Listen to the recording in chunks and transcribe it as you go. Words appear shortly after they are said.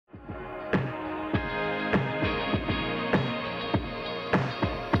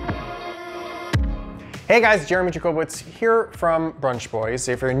Hey guys, Jeremy Jacobowitz here from Brunch Boys.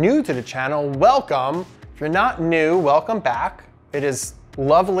 If you're new to the channel, welcome. If you're not new, welcome back. It is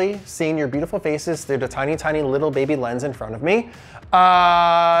lovely seeing your beautiful faces through the tiny, tiny little baby lens in front of me.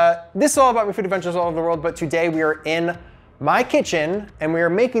 This is all about my food adventures all over the world, but today we are in my kitchen and we are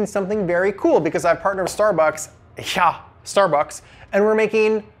making something very cool because I've partnered with Starbucks, and we're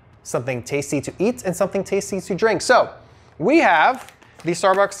making something tasty to eat and something tasty to drink. So we have the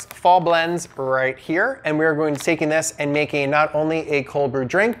Starbucks fall blends right here, and we're going to be taking this and making not only a cold brew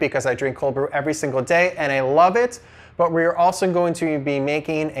drink, because I drink cold brew every single day and I love it, but we're also going to be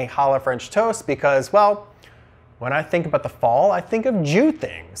making a Challah French Toast because, well, when I think about the fall, I think of Jew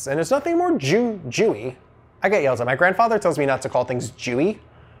things, and there's nothing more Jewy. I get yelled at. My grandfather tells me not to call things Jewy,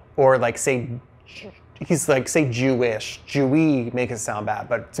 or like say Jewish. Jewy make it sound bad,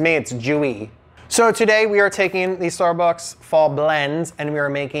 but to me it's Jewy. So today we are taking the Starbucks fall blends and we are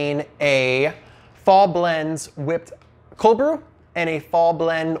making a fall blends whipped cold brew and a fall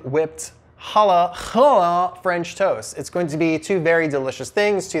blend whipped Challah French Toast. It's going to be two very delicious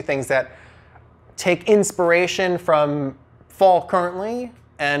things, two things that take inspiration from fall currently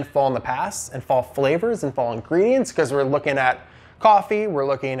and fall in the past, and fall flavors and fall ingredients, because we're looking at coffee, we're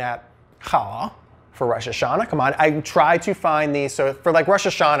looking at challah for Rosh Hashanah. Come on, I try to find these. So for like Rosh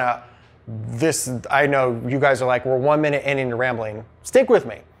Hashanah, I know you guys are like, we're 1 minute in and you're rambling. Stick with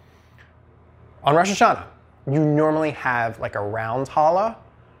me. On Rosh Hashanah, you normally have like a round challah.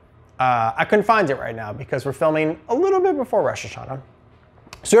 I couldn't find it right now because we're filming a little bit before Rosh Hashanah.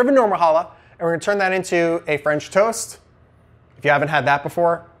 So you have a normal challah, and we're gonna turn that into a French toast. If you haven't had that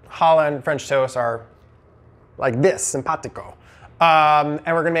before, challah and French toast are like this, simpatico. And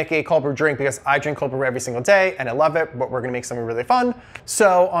we're gonna make a cold brew drink because I drink cold brew every single day and I love it, but we're gonna make something really fun.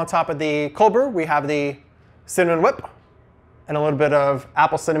 So on top of the cold brew, we have the cinnamon whip and a little bit of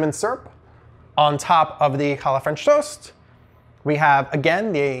apple cinnamon syrup. On top of the Challah French Toast, we have,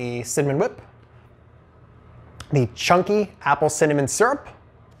 again, the cinnamon whip, the chunky apple cinnamon syrup,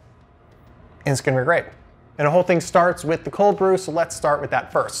 and it's gonna be great. And the whole thing starts with the cold brew, so let's start with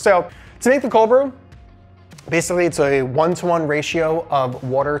that first. So to make the cold brew, basically it's a 1-to-1 ratio of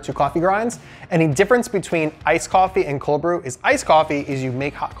water to coffee grinds. And the difference between iced coffee and cold brew is iced coffee is you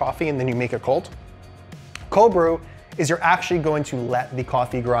make hot coffee and then you make it cold. Cold brew is you're actually going to let the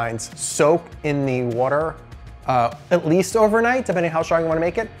coffee grinds soak in the water at least overnight, depending how strong you want to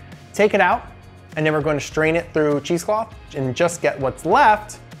make it. Take it out, and then we're going to strain it through cheesecloth and just get what's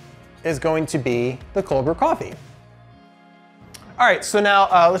left is going to be the cold brew coffee. All right, so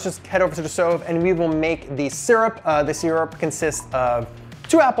now let's just head over to the stove and we will make the syrup. The syrup consists of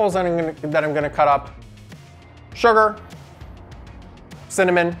 2 apples that I'm gonna cut up, sugar,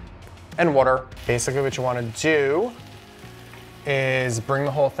 cinnamon, and water. Basically what you wanna do is bring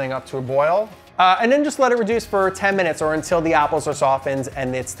the whole thing up to a boil and then just let it reduce for 10 minutes or until the apples are softened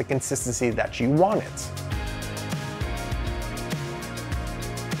and it's the consistency that you want it.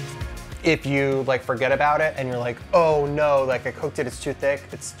 If you like forget about it and you're like, oh no, like I cooked it, it's too thick,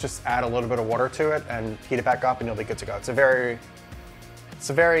 it's just add a little bit of water to it and heat it back up and you'll be good to go. It's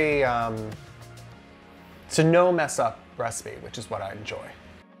a no mess up recipe, which is what I enjoy.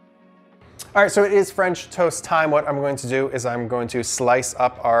 All right, so it is French toast time. What I'm going to do is I'm going to slice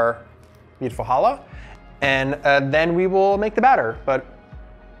up our beautiful challah and then we will make the batter. But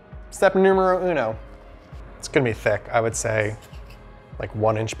step numero uno, it's gonna be thick, I would say. Like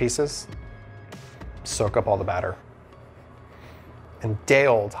 1-inch pieces, soak up all the batter. And day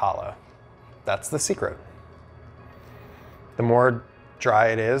old challah, that's the secret. The more dry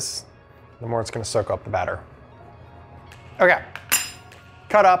it is, the more it's gonna soak up the batter. Okay,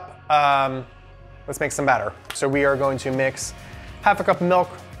 cut up, let's make some batter. So we are going to mix 1/2 cup of milk,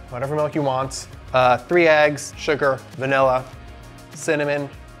 whatever milk you want, 3 eggs, sugar, vanilla, cinnamon,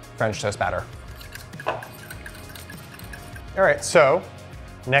 French toast batter. All right, so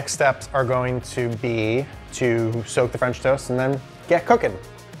next steps are going to be to soak the French toast and then get cooking.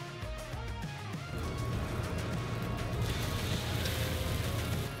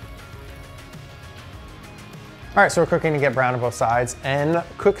 All right, so we're cooking to get brown on both sides and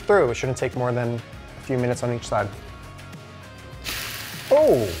cook through. It shouldn't take more than a few minutes on each side.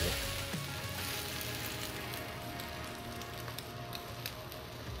 Oh.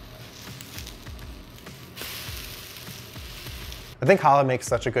 I think challah makes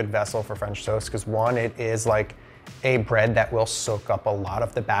such a good vessel for French toast because, one, it is like a bread that will soak up a lot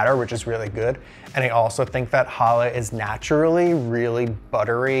of the batter, which is really good. And I also think that challah is naturally really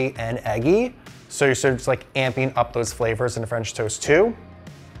buttery and eggy. So you're sort of just like amping up those flavors in the French toast too.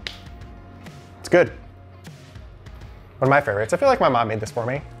 It's good. One of my favorites. I feel like my mom made this for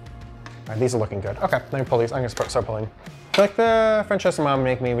me. right, these are looking good. Okay, let me pull these. I'm gonna start pulling. I feel like the French toast my mom would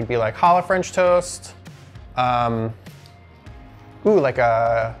make me would be like challah French toast. Ooh, like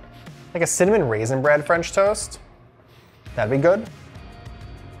a cinnamon raisin bread French toast. That'd be good.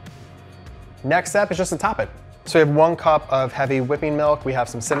 Next step is just to top it. So we have 1 cup of heavy whipping milk, we have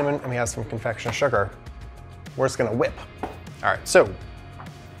some cinnamon, and we have some confectioner sugar. We're just gonna whip. All right, so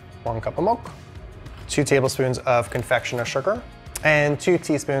 1 cup of milk, 2 tablespoons of confectioner sugar, and 2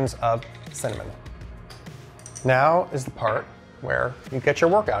 teaspoons of cinnamon. Now is the part where you get your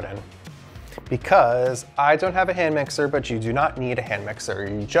workout in. Because I don't have a hand mixer, but you do not need a hand mixer.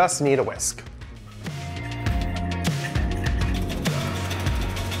 You just need a whisk.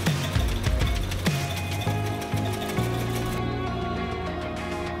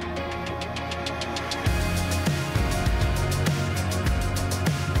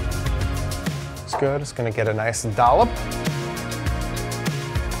 It's good, it's gonna get a nice dollop.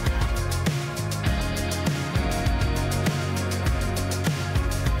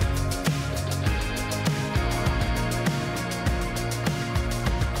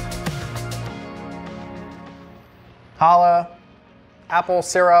 Challah, apple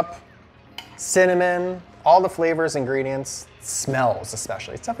syrup, cinnamon, all the flavors, ingredients, smells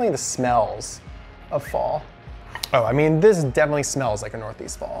especially. It's definitely the smells of fall. Oh, I mean, this definitely smells like a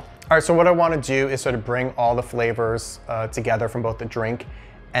Northeast fall. All right, so what I want to do is sort of bring all the flavors together from both the drink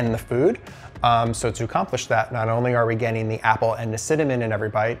and the food. So to accomplish that, not only are we getting the apple and the cinnamon in every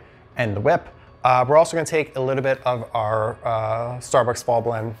bite and the whip, we're also going to take a little bit of our Starbucks Fall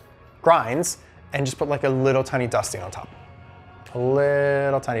Blend grinds and just put like a little tiny dusting on top. A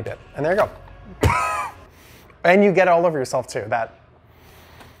little tiny bit. And there you go. And you get it all over yourself too. That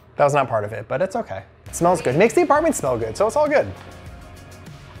was not part of it, but it's okay. It smells good. It makes the apartment smell good, so it's all good.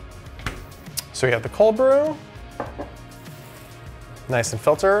 So we have the cold brew, nice and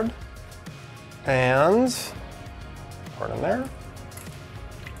filtered, and pour it in there.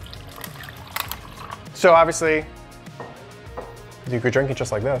 So obviously, you could drink it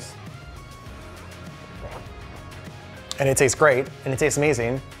just like this. And it tastes great, and it tastes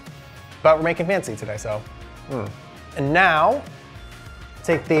amazing, but we're making fancy today, so. And now,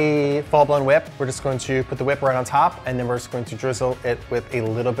 take the Fall Blend whip. We're just going to put the whip right on top, and then we're just going to drizzle it with a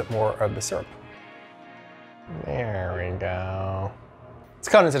little bit more of the syrup. There we go. Let's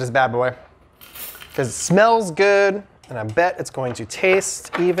cut into this bad boy, because it smells good, and I bet it's going to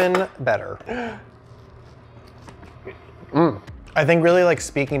taste even better. I think really like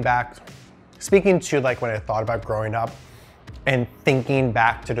speaking to like when I thought about growing up and thinking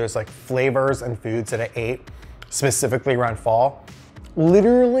back to those like flavors and foods that I ate specifically around fall.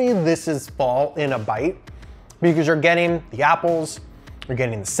 Literally, this is fall in a bite because you're getting the apples, you're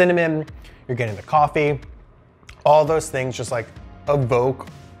getting the cinnamon, you're getting the coffee. All those things just like evoke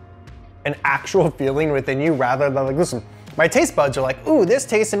an actual feeling within you rather than like, listen, my taste buds are like, ooh, this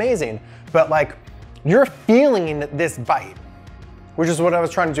tastes amazing. But like, you're feeling this bite, which is what I was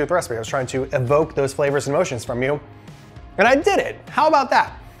trying to do with the recipe. I was trying to evoke those flavors and emotions from you, and I did it. How about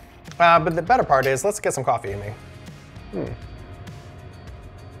that? But the better part is, let's get some coffee in me.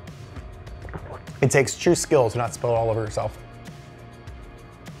 It takes true skill to not spill it all over yourself.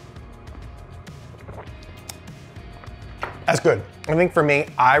 That's good. I think for me,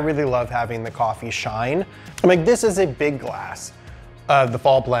 I really love having the coffee shine. I'm like, this is a big glass of the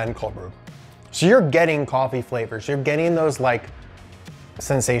Fall Blend cold brew. So you're getting coffee flavors. You're getting those like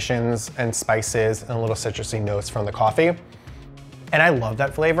sensations and spices and little citrusy notes from the coffee. And I love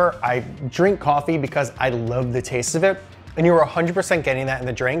that flavor. I drink coffee because I love the taste of it. And you were 100% getting that in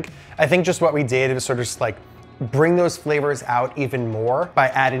the drink. I think just what we did was sort of just like bring those flavors out even more by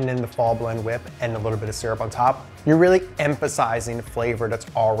adding in the Fall Blend whip and a little bit of syrup on top. You're really emphasizing the flavor that's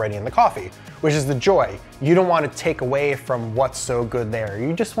already in the coffee, which is the joy. You don't want to take away from what's so good there.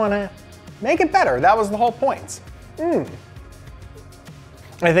 You just want to make it better. That was the whole point. I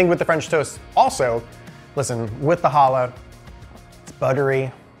think with the French toast also, listen, with the challah, it's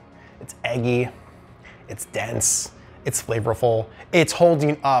buttery, it's eggy, it's dense, it's flavorful. It's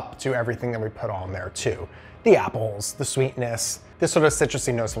holding up to everything that we put on there too. The apples, the sweetness, this sort of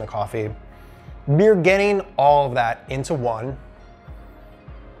citrusy notes from the coffee. We're getting all of that into one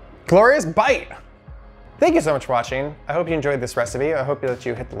glorious bite. Thank you so much for watching. I hope you enjoyed this recipe. I hope that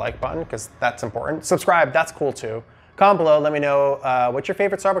you hit the like button because that's important. Subscribe, that's cool too. Comment below, let me know what your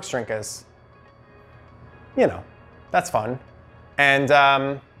favorite Starbucks drink is. You know, that's fun. And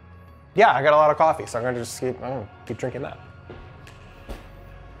yeah, I got a lot of coffee, so I'm gonna just keep drinking that.